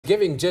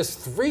Thanksgiving just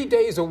 3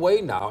 days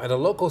away now, and a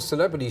local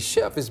celebrity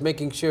chef is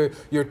making sure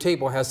your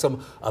table has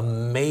some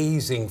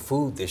amazing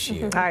food this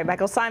year. All right,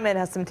 Michael Symon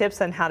has some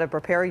tips on how to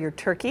prepare your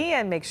turkey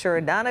and make sure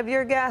none of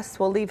your guests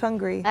will leave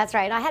hungry. That's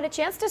right. And I had a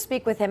chance to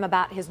speak with him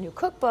about his new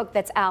cookbook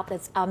that's out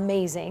that's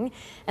amazing,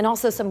 and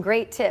also some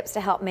great tips to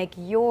help make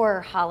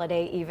your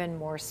holiday even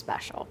more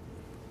special.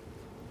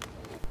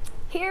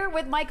 Here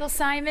with Michael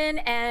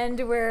Symon,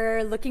 and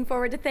we're looking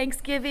forward to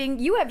Thanksgiving.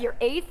 You have your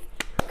 8th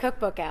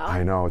cookbook out.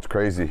 I know, it's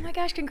crazy. Oh my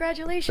gosh,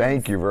 congratulations.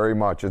 Thank you very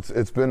much.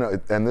 It's been,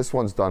 and this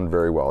one's done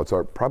very well. It's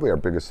probably our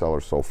biggest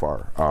seller so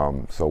far,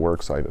 so we're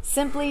excited.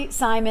 Simply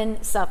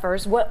Symon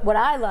Suffers. What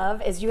I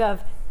love is you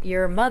have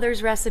your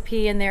mother's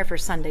recipe in there for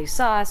Sunday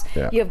sauce.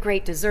 Yeah. You have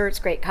great desserts,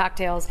 great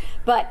cocktails,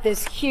 but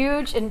this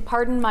huge, and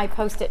pardon my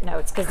Post-it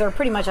notes because they're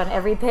pretty much on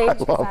every page.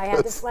 I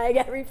had to flag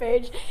every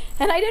page,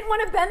 and I didn't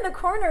want to bend the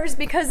corners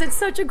because it's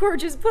such a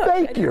gorgeous book.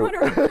 Thank you.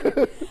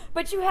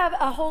 But you have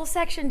a whole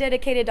section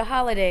dedicated to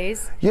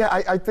holidays. Yeah,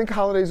 I think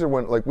holidays are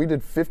when, like, we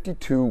did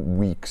 52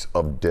 weeks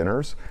of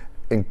dinners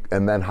and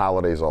then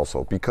holidays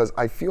also, because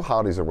I feel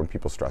holidays are when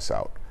people stress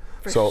out.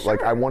 So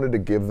like I wanted to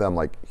give them,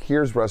 like,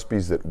 here's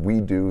recipes that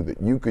we do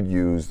that you could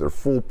use. They're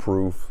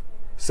foolproof.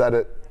 Set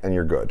it and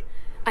you're good.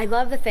 I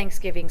love the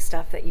Thanksgiving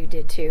stuff that you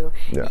did too.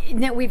 Yeah.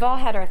 Now, we've all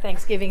had our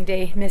Thanksgiving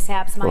Day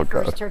mishaps. My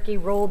first turkey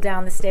rolled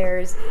down the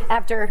stairs.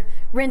 After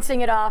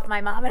rinsing it off,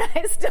 my mom and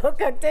I still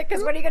cooked it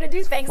because what are you going to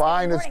do Thanksgiving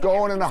Fine, morning? it's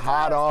going in the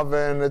hot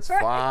oven. It's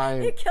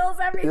fine. It kills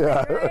everything,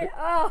 right?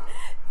 Oh,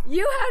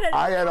 you had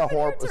I had a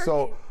horrible.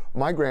 So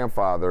my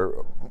grandfather,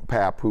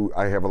 Pap, who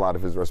I have a lot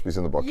of his recipes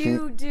in the book.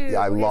 You do. Yeah,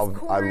 I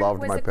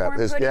loved my Pap.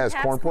 His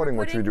corn pudding,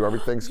 which we do every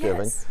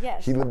Thanksgiving.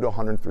 Yes. He lived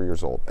 103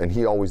 years old, and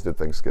he always did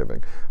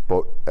Thanksgiving.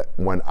 But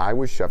when I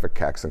was chef at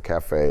Caxton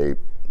Cafe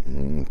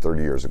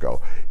 30 years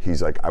ago,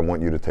 he's like, I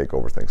want you to take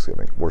over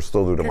Thanksgiving. We're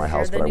still doing it at my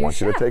house, but I want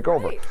you to take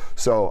over.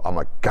 So I'm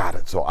like, got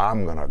it. So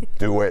I'm gonna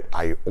do it.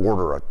 I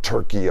order a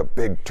turkey, a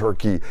big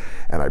turkey,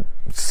 and I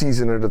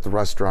season it at the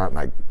restaurant, and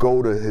I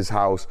go to his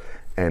house,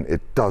 and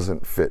it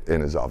doesn't fit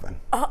in his oven.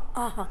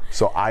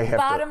 So I have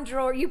bottom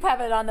drawer. You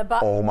have it on the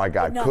bottom. Oh my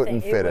God,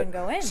 couldn't fit it.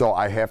 Go in. So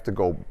I have to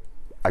go.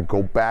 I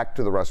go back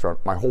to the restaurant.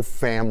 My whole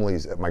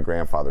family's at my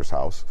grandfather's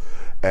house,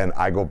 and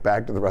I go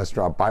back to the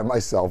restaurant by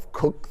myself,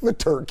 cook the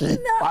turkey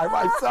by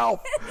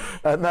myself,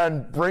 and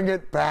then bring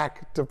it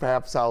back to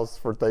Pap's house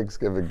for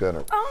Thanksgiving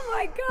dinner. Oh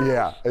my God.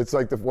 Yeah, it's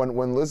like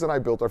when Liz and I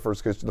built our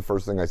first kitchen, the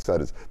first thing I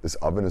said is, this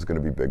oven is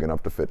going to be big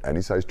enough to fit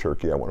any size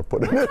turkey I want to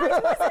put in it.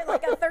 Was it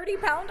like a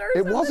 30-pounder?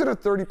 It wasn't a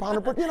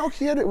 30-pounder, but you know,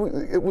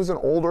 it was an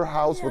older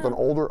house with an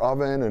older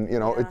oven, and you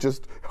know, it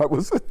just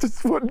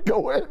wouldn't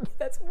go in.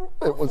 That's awful.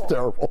 It was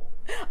terrible.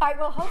 All right,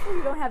 well, hopefully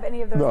you don't have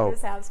any of those in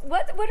this house.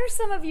 What are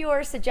some of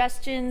your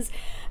suggestions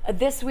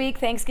this week,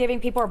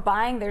 Thanksgiving? People are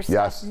buying their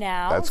stuff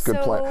now. That's a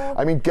good plan.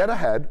 I mean, get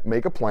ahead,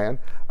 make a plan,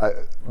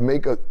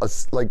 make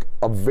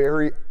a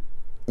very,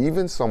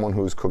 even someone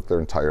who's cooked their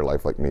entire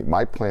life like me,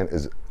 my plan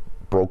is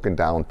broken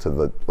down to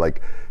the,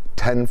 like,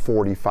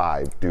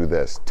 10:45, do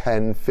this,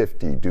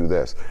 10:50, do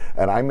this.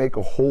 And I make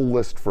a whole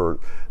list for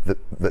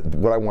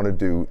what I want to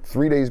do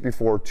 3 days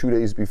before, 2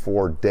 days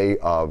before, day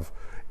of.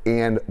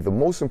 And the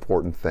most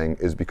important thing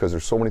is, because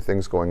there's so many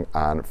things going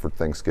on for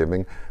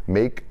Thanksgiving,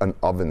 make an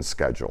oven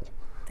schedule.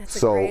 That's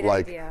a great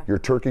idea. Your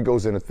turkey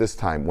goes in at this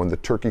time. When the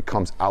turkey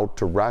comes out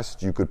to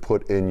rest, you could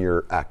put in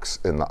your X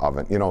in the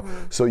oven. You know,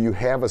 so you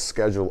have a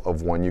schedule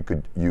of when you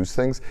could use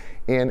things.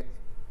 And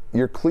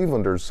you're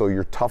Clevelanders, so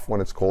you're tough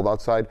when it's cold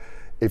outside.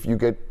 If you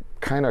get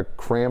kind of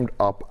crammed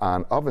up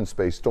on oven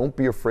space, don't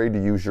be afraid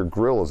to use your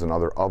grill as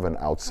another oven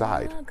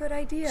outside. Oh, good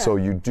idea. So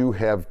you do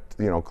have,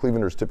 you know,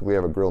 Clevelanders typically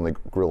have a grill, and they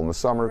grill in the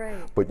summer,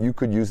 but you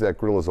could use that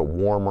grill as a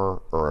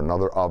warmer or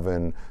another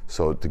oven,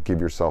 so to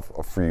give yourself,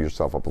 free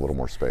yourself up a little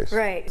more space.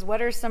 Right.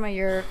 What are some of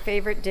your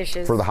favorite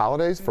dishes? For the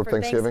holidays, for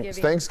Thanksgiving?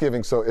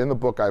 Thanksgiving, so in the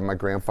book I have my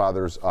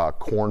grandfather's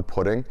corn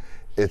pudding.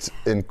 It's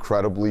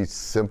incredibly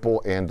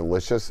simple and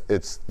delicious.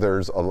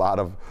 There's a lot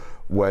of,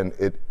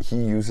 he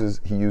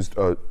used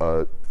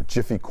a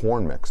Jiffy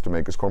corn mix to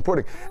make his corn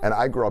pudding. And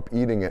I grew up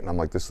eating it, and I'm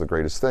like, this is the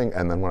greatest thing.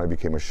 And then when I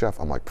became a chef,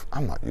 I'm like,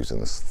 I'm not using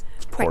this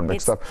corn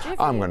mix stuff. Jiffy.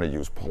 I'm gonna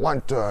use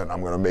polenta, and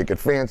I'm gonna make it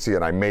fancy.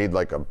 And I made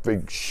like a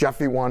big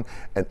chefy one,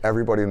 and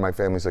everybody in my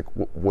family's like,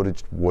 what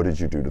did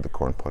you do to the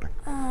corn pudding?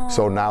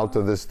 So now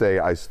to this day,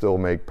 I still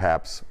make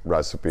Pap's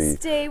recipe.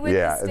 Stay with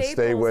the staples, and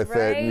stay with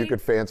it. And you right?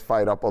 could fancy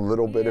it up a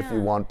little bit if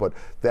you want, but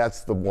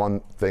that's the one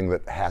thing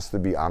that has to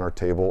be on our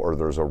table, or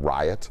there's a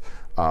riot.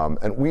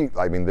 And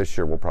I mean, this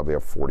year we'll probably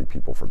have 40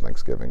 people for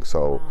Thanksgiving,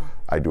 so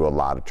I do a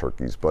lot of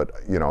turkeys. But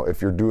you know,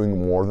 if you're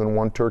doing more than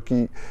one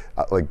turkey,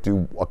 like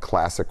do a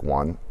classic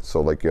one.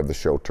 So like you have the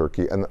show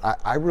turkey, and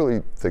I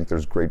really think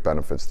there's great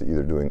benefits to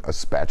either doing a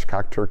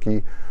spatchcock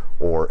turkey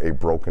or a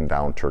broken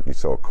down turkey,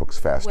 so it cooks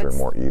faster and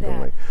more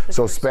evenly.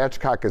 So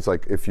spatchcock is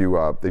like, if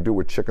you, they do it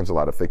with chickens a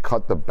lot. If they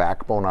cut the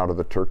backbone out of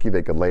the turkey,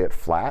 they could lay it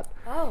flat.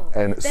 Oh,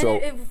 and then so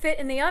it will fit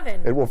in the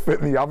oven. It will fit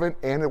in the oven,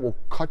 and it will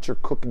cut your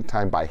cooking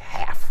time by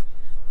half.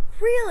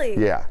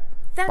 Really? Yeah.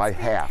 That's by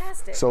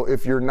fantastic. half. So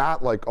if you're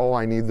not like, oh,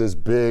 I need this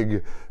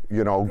big,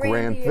 you know,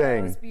 grand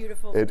thing.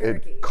 Beautiful It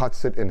turkey.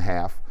 cuts it in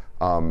half.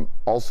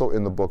 Also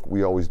in the book,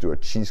 we always do a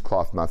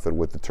cheesecloth method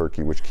with the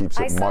turkey, which keeps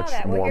it much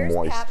more here's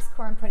moist. Pap's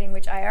corn pudding,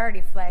 which I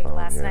already flagged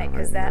last yeah, night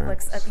because right that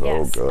there.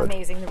 looks So good.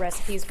 amazing. The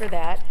recipes for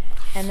that,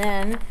 and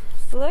then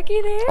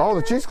looky there. Oh,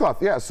 the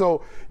cheesecloth, yeah.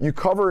 So you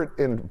cover it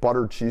in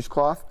buttered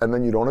cheesecloth, and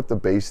then you don't have to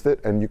baste it.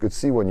 And you could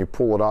see when you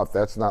pull it off,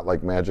 that's not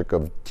like magic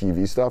of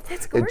TV stuff.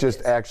 It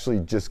just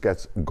actually just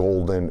gets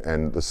golden,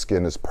 and the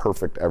skin is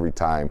perfect every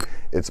time.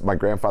 It's my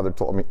grandfather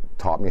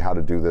taught me how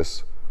to do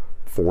this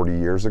 40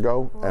 years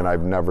ago, and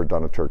I've never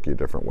done a turkey a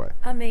different way.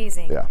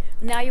 Amazing. Yeah.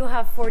 Now you'll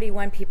have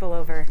 41 people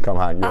over. Come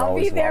on, you're I'll be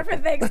always there welcome.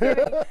 for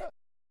Thanksgiving.